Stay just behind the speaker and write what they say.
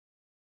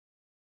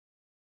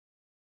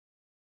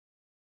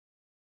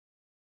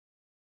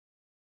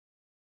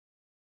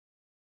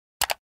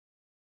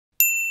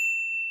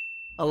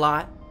a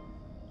lot.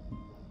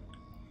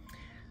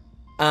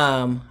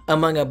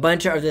 Among a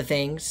bunch of other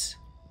things.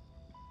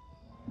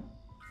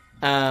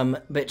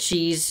 But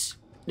she's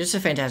just a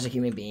fantastic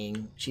human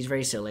being. She's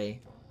very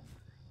silly.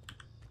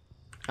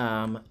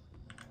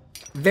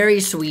 Very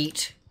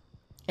sweet.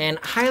 And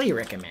highly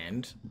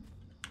recommend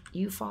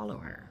you follow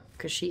her.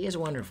 Because she is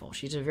wonderful.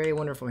 She's a very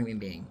wonderful human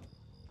being.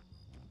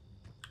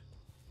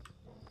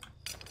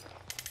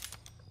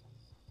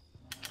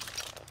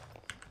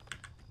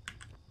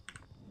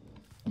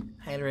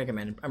 Highly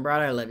recommend.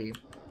 Umbrata, I love you.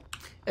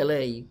 I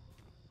love you.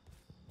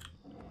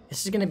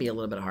 This is going to be a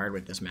little bit hard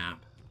with this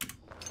map.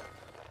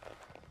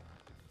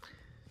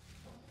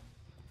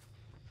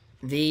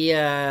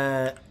 They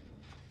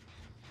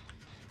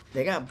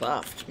got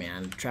buffed,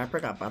 man. Trapper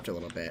got buffed a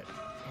little bit.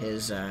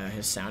 His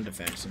sound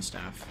effects and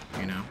stuff,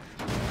 you know.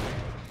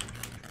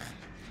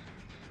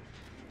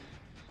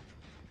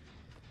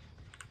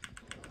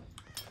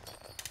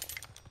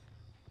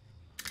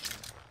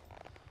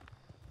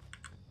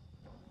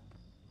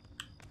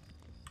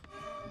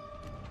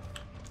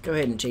 Go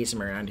ahead and chase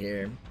him around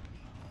here.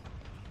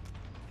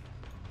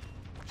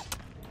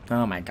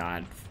 Oh my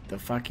god, the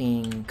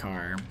fucking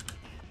car.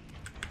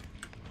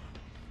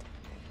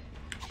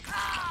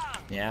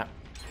 Yeah.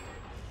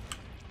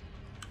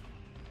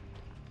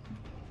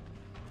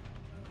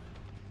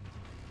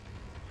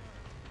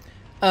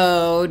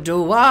 Oh,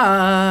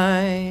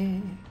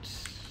 Dwight.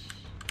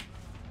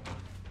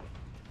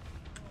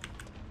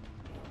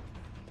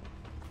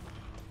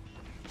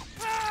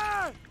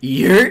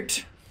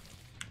 Yurt.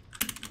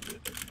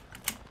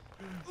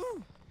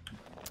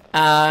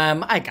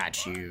 I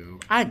got you.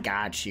 I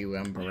got you,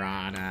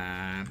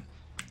 Umbrata.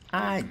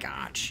 I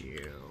got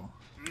you.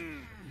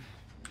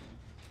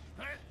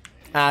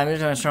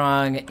 There's a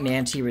strong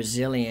Nancy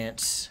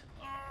resilience.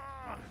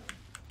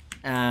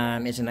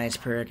 It's a nice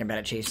perk. I'm bad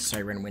at chasing, so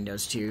I run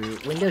Windows too.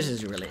 Windows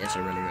is a really good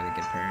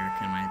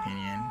perk in my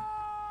opinion.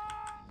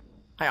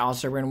 I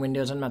also run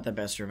Windows. I'm not the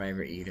best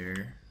survivor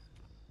either,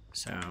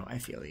 so I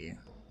feel you.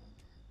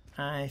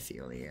 I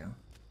feel you.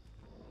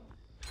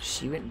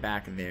 She went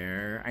back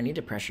there. I need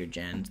to pressure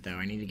gens though.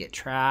 I need to get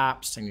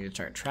traps. I need to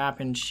start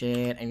trapping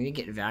shit. I need to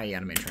get value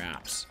out of my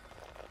traps.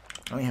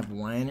 I only have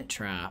one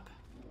trap.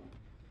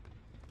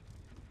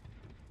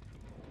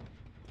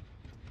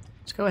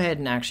 Let's go ahead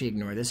and actually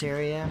ignore this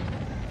area.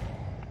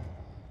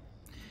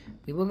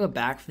 We will go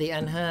back for the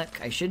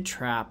unhook. I should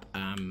trap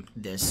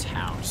this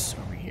house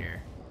over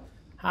here.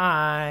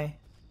 Hi.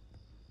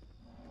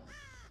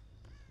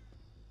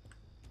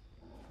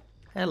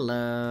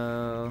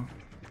 Hello.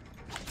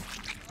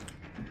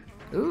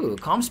 Ooh,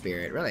 Calm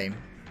Spirit, really?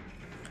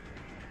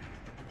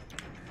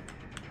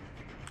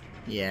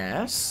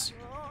 Yes.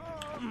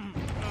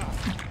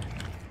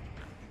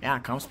 Yeah,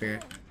 Calm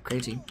Spirit.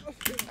 Crazy.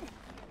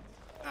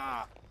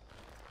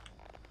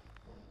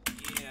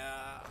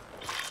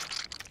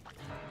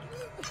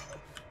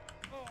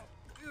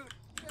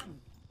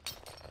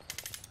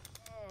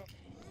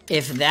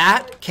 If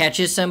that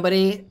catches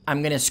somebody,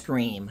 I'm gonna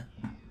scream.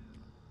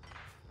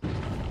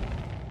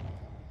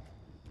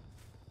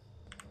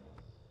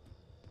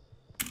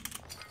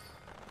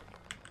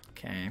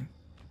 Okay.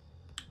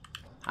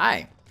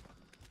 Hi.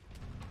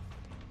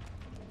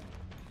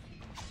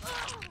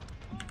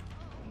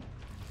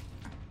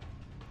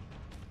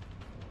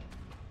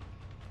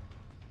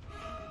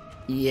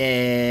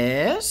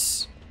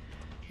 Yes.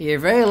 You're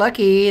very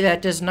lucky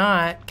that does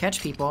not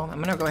catch people.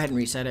 I'm gonna go ahead and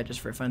reset it just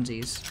for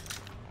funsies.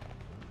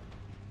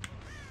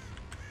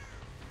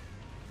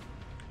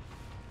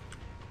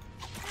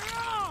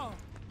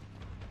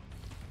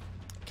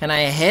 Can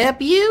I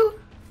help you?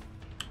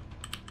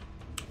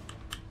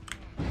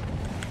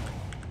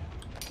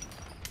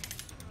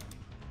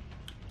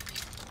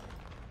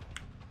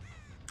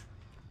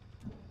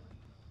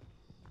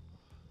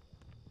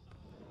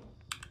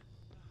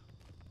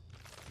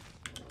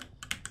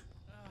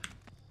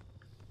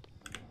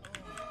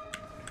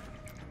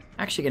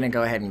 Actually gonna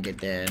go ahead and get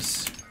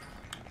this.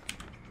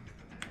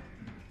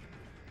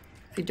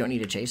 I don't need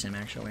to chase him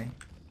actually.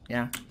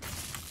 Yeah.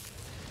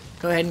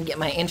 Go ahead and get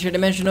my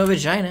interdimensional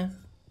vagina.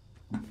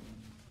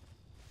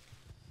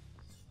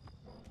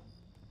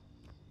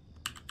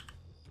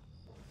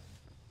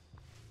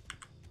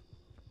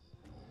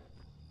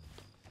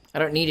 I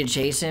don't need to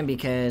chase him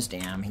because,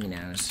 damn, he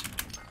knows.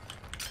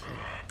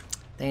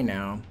 They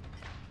know.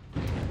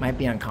 Might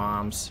be on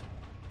comms.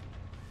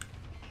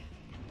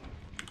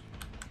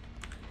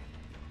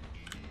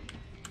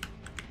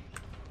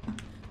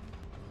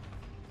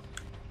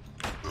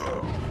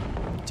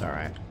 It's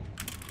alright.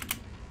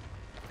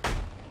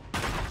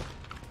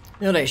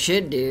 You know what I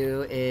should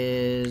do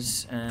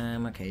is,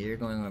 okay, you're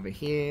going over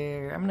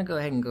here. I'm gonna go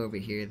ahead and go over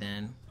here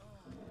then.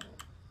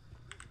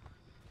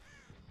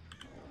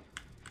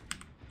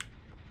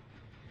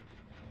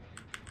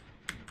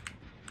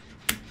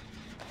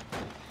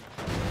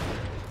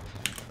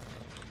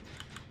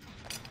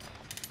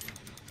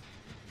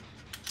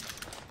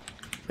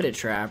 Put a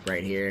trap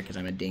right here because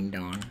I'm a ding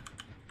dong.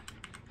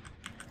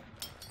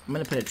 I'm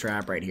gonna put a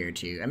trap right here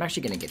too. I'm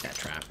actually gonna get that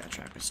trap. That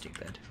trap is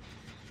stupid.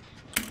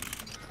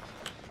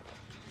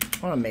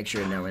 I want to make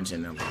sure no one's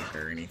in the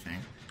locker or anything.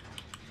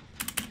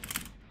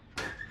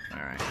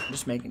 Alright,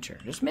 just making sure.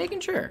 Just making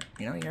sure.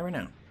 You know, you never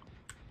know.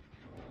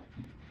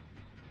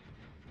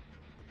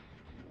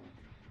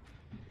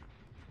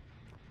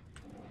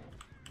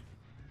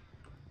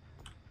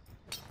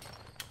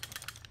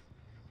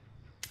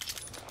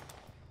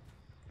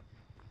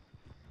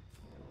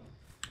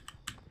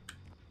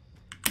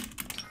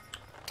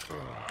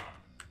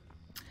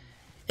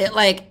 It,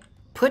 like,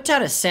 puts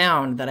out a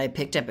sound that I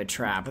picked up a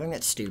trap. I think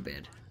that's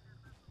stupid.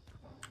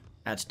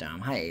 That's dumb.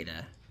 Hi,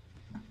 Ada.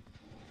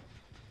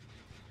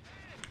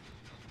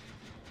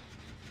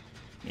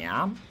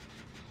 Yeah?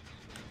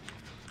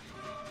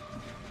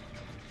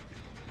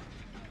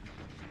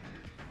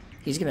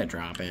 He's gonna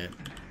drop it.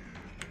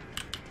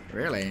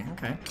 Really?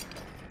 Okay.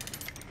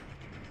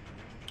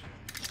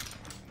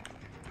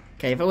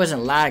 Okay, if it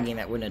wasn't lagging,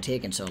 that wouldn't have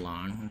taken so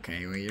long.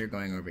 Okay, well, you're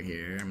going over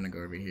here. I'm gonna go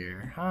over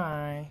here.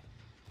 Hi.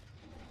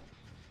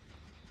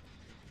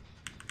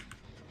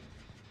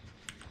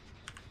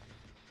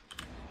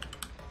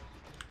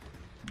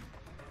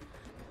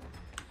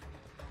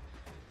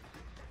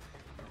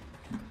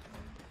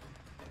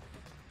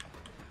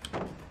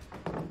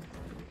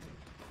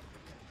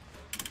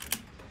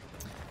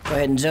 Go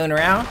ahead and zone her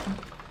out.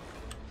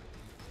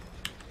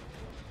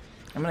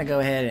 I'm gonna go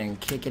ahead and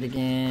kick it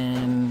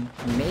again.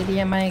 Maybe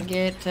I might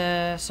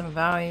get some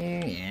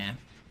value. Yeah.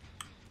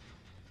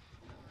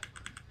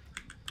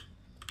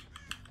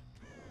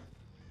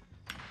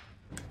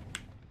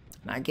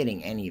 Not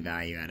getting any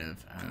value out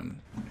of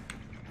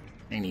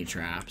any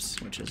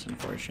traps, which is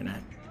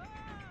unfortunate.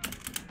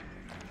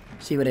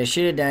 See, what I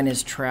should have done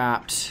is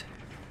trapped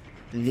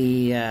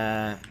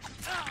the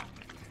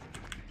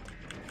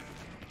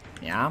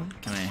yeah,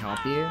 can I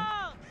help you?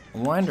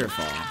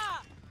 Wonderful.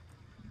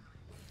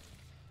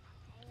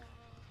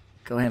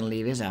 Go ahead and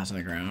leave his ass on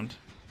the ground.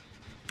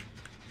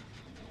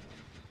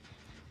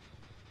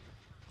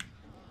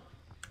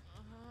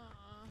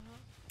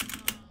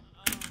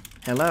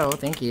 Hello,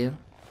 thank you.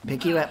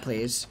 Pick you up,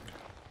 please.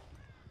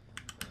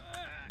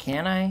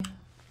 Can I?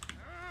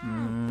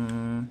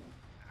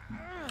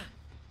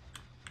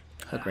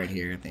 Hook right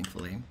here,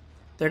 thankfully.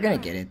 They're gonna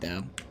get it,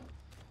 though.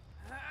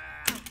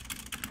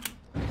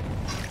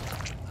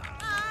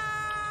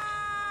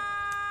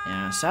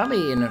 Yeah,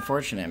 sadly an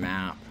unfortunate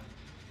map.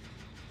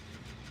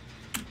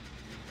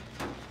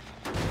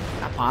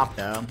 Got popped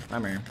though.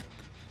 Bummer.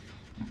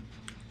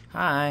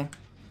 Hi.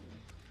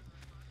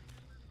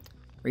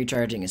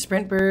 Recharging a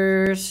sprint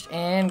burst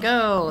and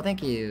go.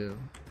 Thank you.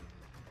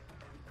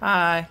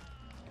 Hi.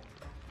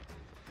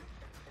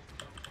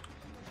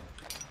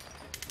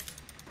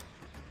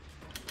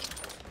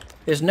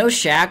 There's no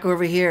shack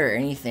over here or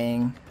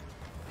anything.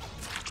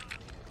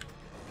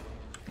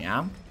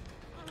 Yeah.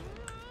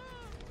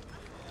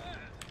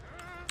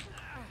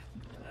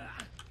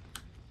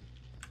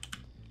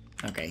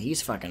 Okay,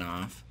 he's fucking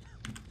off.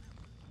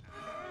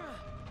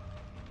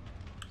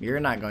 You're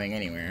not going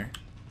anywhere.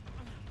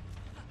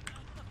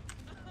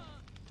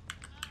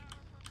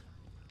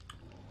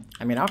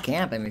 I mean, I'll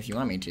camp him if you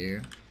want me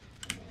to.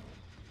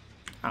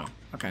 Oh,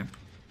 okay.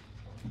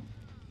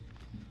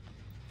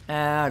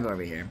 I'll go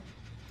over here.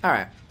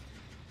 Alright.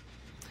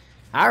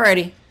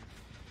 Alrighty.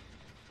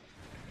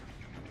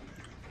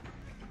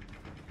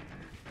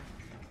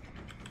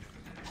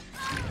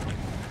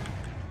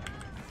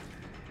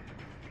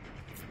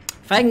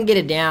 If I can get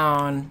it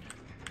down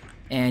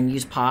and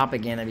use pop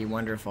again, that'd be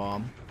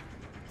wonderful.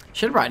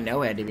 Should have brought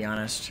Noed, to be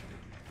honest.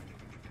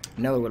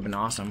 Noed would have been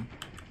awesome.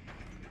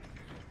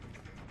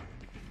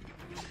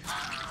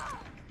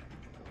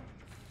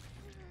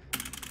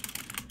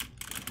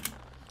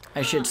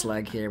 I should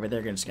slug here, but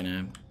they're just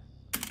gonna...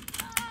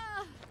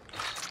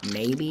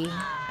 Maybe?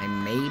 I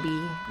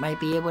maybe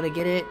might be able to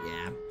get it?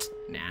 Yeah.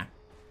 Nah.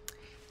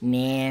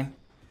 Nah.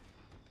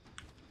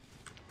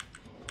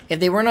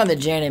 If they weren't on the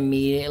gen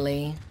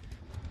immediately...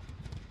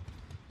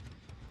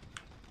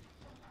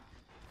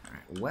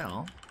 Alright,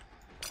 well...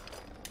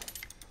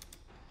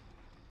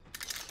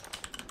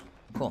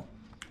 Cool.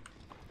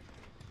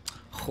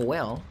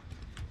 Well...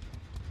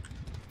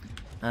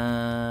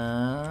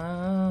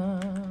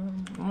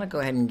 I'm gonna go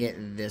ahead and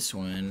get this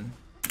one.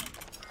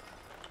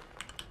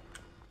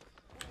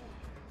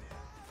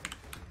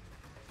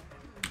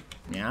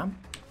 Yeah.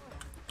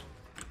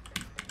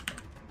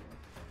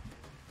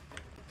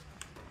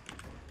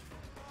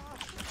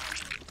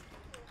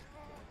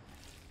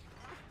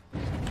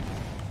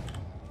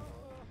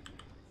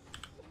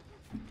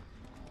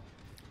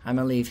 I'm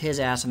gonna leave his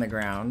ass on the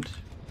ground.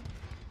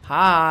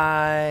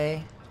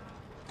 Hi.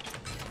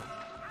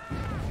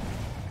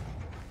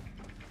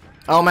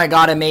 Oh my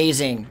god,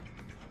 amazing.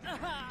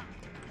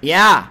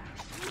 Yeah.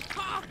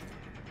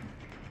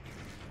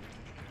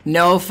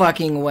 No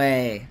fucking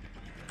way.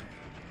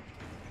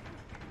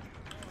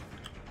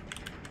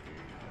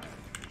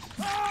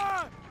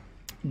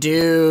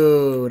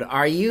 Dude,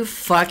 are you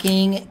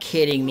fucking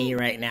kidding me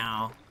right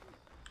now?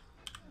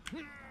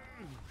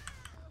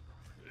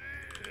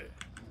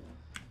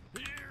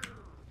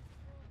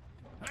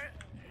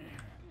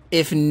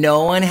 If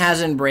no one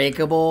has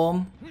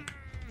Unbreakable,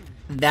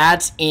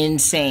 That's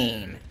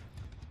insane.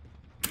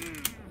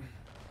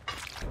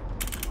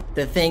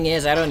 The thing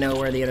is, I don't know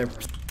where the other...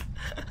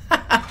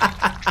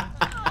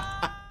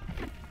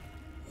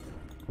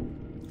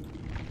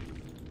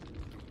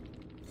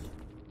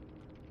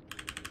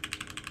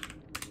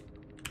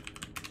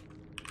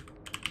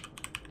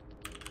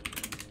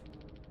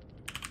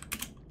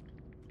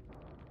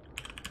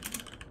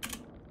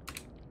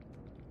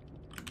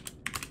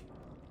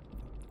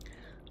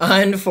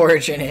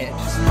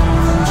 Unfortunate.